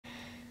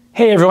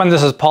Hey everyone,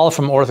 this is Paul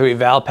from Ortho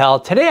Eval.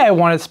 Today I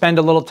want to spend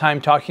a little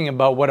time talking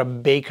about what a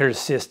Baker's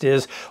cyst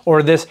is,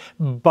 or this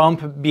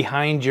bump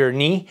behind your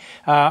knee,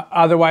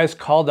 otherwise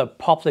called a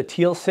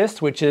popliteal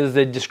cyst, which is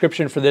the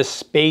description for this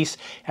space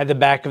at the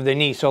back of the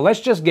knee. So let's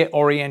just get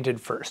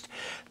oriented first.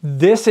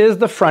 This is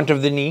the front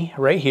of the knee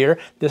right here.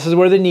 This is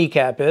where the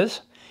kneecap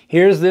is.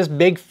 Here's this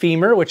big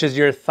femur, which is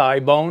your thigh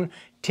bone,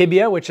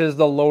 tibia, which is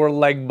the lower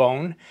leg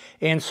bone.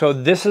 And so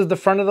this is the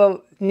front of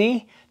the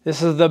knee.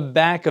 This is the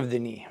back of the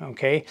knee,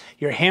 okay?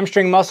 Your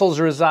hamstring muscles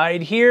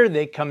reside here,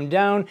 they come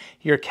down,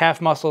 your calf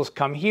muscles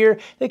come here,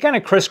 they kind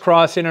of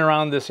crisscross in and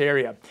around this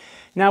area.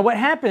 Now what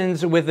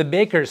happens with the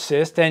Baker's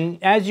cyst,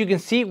 and as you can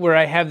see where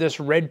I have this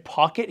red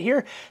pocket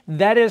here,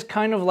 that is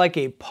kind of like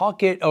a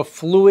pocket of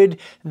fluid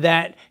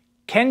that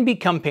can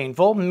become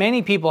painful.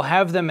 Many people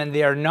have them and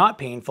they are not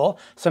painful.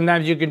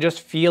 Sometimes you can just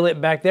feel it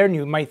back there and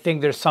you might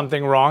think there's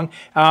something wrong.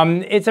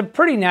 It's a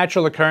pretty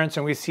natural occurrence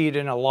and we see it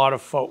in a lot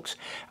of folks.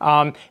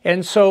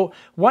 And so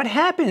what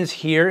happens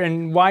here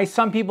and why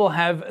some people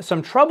have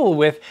some trouble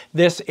with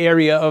this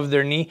area of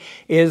their knee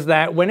is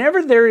that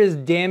whenever there is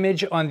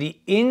damage on the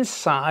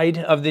inside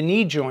of the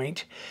knee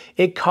joint,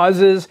 it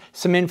causes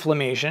some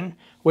inflammation,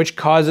 which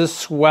causes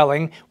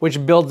swelling,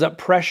 which builds up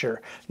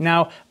pressure.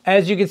 Now,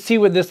 as you can see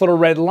with this little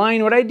red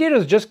line, what I did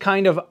is just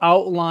kind of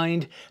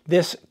outlined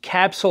this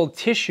capsule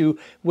tissue,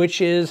 which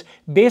is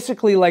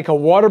basically like a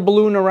water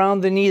balloon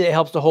around the knee that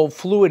helps to hold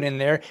fluid in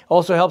there.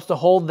 Also helps to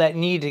hold that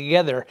knee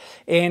together.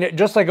 And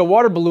just like a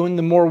water balloon,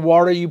 the more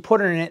water you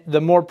put in it, the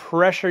more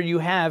pressure you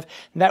have.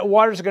 That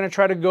water is going to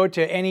try to go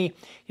to any,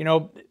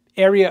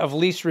 area of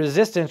least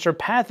resistance or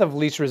path of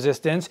least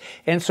resistance.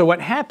 And so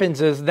what happens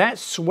is that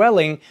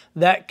swelling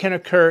that can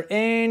occur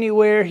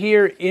anywhere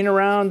here in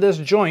around this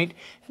joint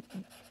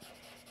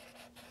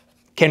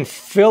can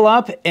fill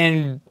up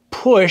and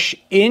push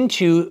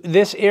into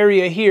this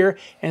area here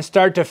and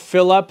start to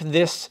fill up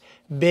this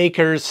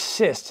Baker's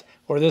cyst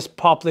or this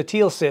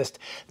popliteal cyst.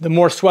 The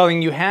more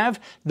swelling you have,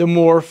 the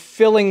more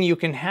filling you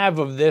can have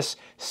of this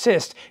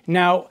cyst.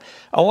 Now,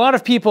 a lot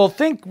of people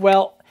think,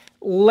 well,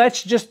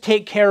 let's just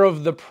take care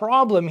of the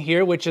problem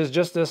here, which is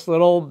just this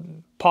little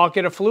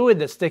pocket of fluid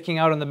that's sticking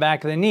out on the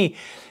back of the knee.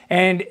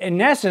 And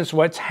in essence,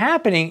 what's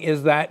happening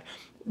is that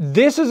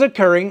this is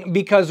occurring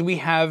because we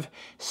have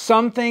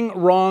something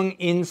wrong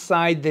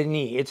inside the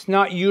knee. It's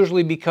not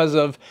usually because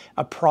of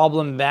a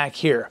problem back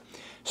here.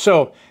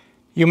 So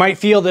you might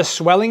feel this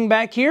swelling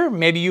back here.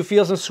 Maybe you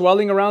feel some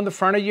swelling around the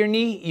front of your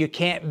knee. You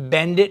can't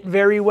bend it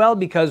very well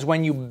because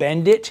when you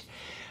bend it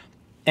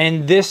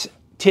and this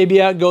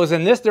tibia goes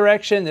in this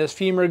direction, this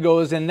femur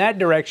goes in that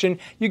direction,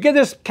 you get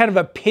this kind of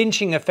a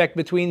pinching effect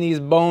between these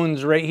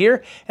bones right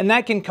here, and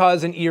that can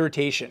cause an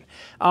irritation.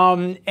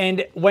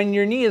 And when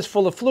your knee is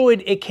full of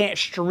fluid, it can't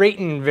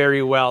straighten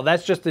very well.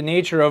 That's just the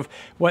nature of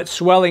what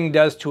swelling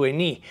does to a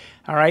knee.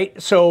 All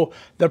right, so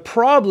the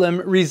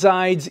problem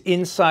resides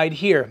inside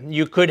here.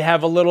 You could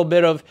have a little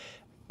bit of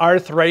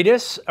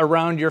arthritis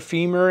around your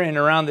femur and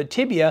around the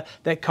tibia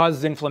that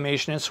causes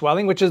inflammation and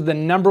swelling, which is the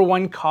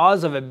 #1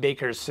 cause of a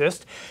Baker's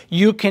cyst.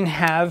 You can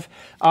have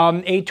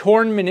a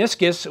torn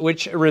meniscus,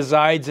 which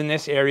resides in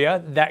this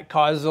area, that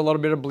causes a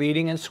little bit of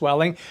bleeding and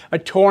swelling, a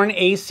torn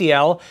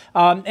ACL,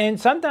 and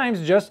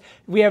sometimes just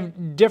we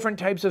have different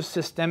types of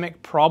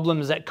systemic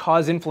problems that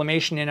cause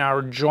inflammation in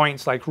our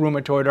joints, like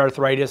rheumatoid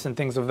arthritis and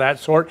things of that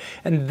sort,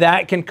 and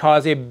that can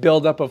cause a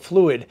buildup of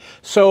fluid.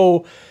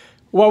 So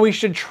what we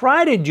should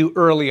try to do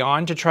early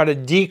on to try to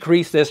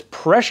decrease this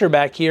pressure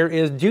back here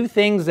is do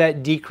things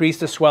that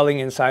decrease the swelling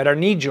inside our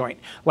knee joint,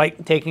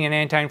 like taking an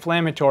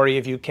anti-inflammatory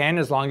if you can,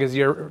 as long as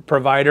your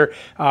provider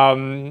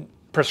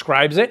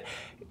prescribes it.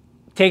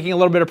 Taking a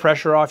little bit of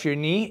pressure off your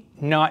knee,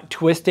 not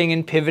twisting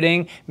and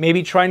pivoting,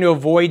 maybe trying to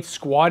avoid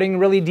squatting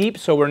really deep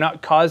so we're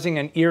not causing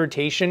an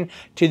irritation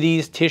to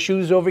these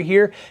tissues over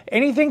here.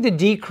 Anything to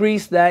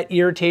decrease that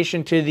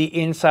irritation to the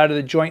inside of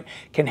the joint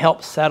can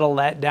help settle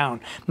that down.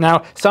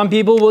 Now, some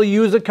people will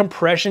use a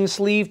compression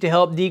sleeve to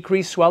help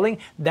decrease swelling.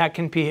 That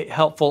can be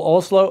helpful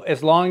also,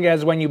 as long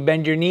as when you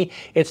bend your knee,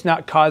 it's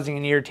not causing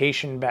an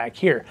irritation back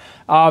here.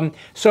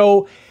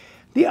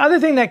 The other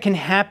thing that can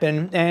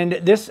happen, and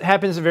this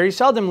happens very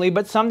seldomly,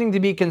 but something to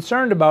be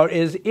concerned about,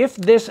 is if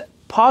this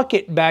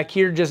pocket back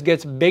here just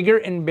gets bigger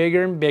and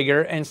bigger and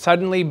bigger and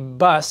suddenly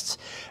busts,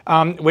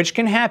 which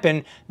can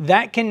happen,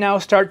 that can now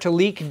start to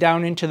leak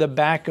down into the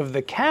back of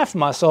the calf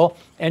muscle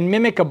and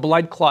mimic a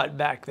blood clot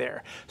back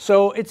there.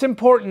 So it's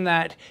important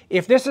that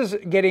if this is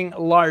getting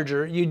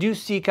larger, you do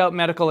seek out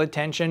medical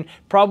attention.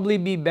 Probably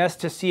be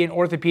best to see an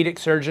orthopedic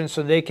surgeon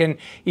so they can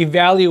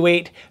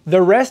evaluate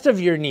the rest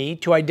of your knee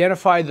to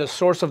identify the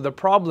source of the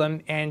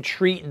problem and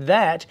treat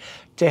that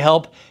to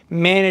help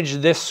manage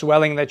this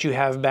swelling that you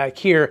have back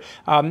here.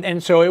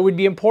 And so it would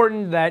be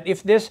important that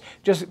if this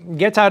just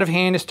gets out of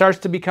hand, it starts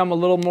to become a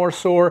little more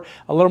sore,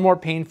 a little more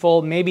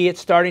painful, maybe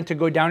it's starting to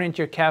go down into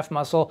your calf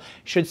muscle,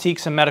 should seek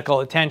some medical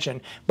attention.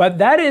 But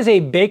that is a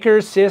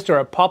Baker's cyst or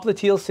a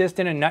popliteal cyst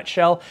in a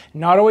nutshell.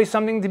 Not always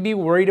something to be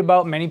worried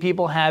about. Many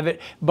people have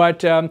it, but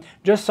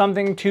just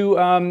something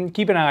to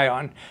keep an eye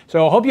on.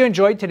 So I hope you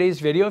enjoyed today's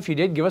video. If you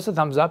did, give us a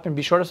thumbs up and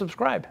be sure to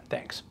subscribe.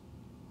 Thanks.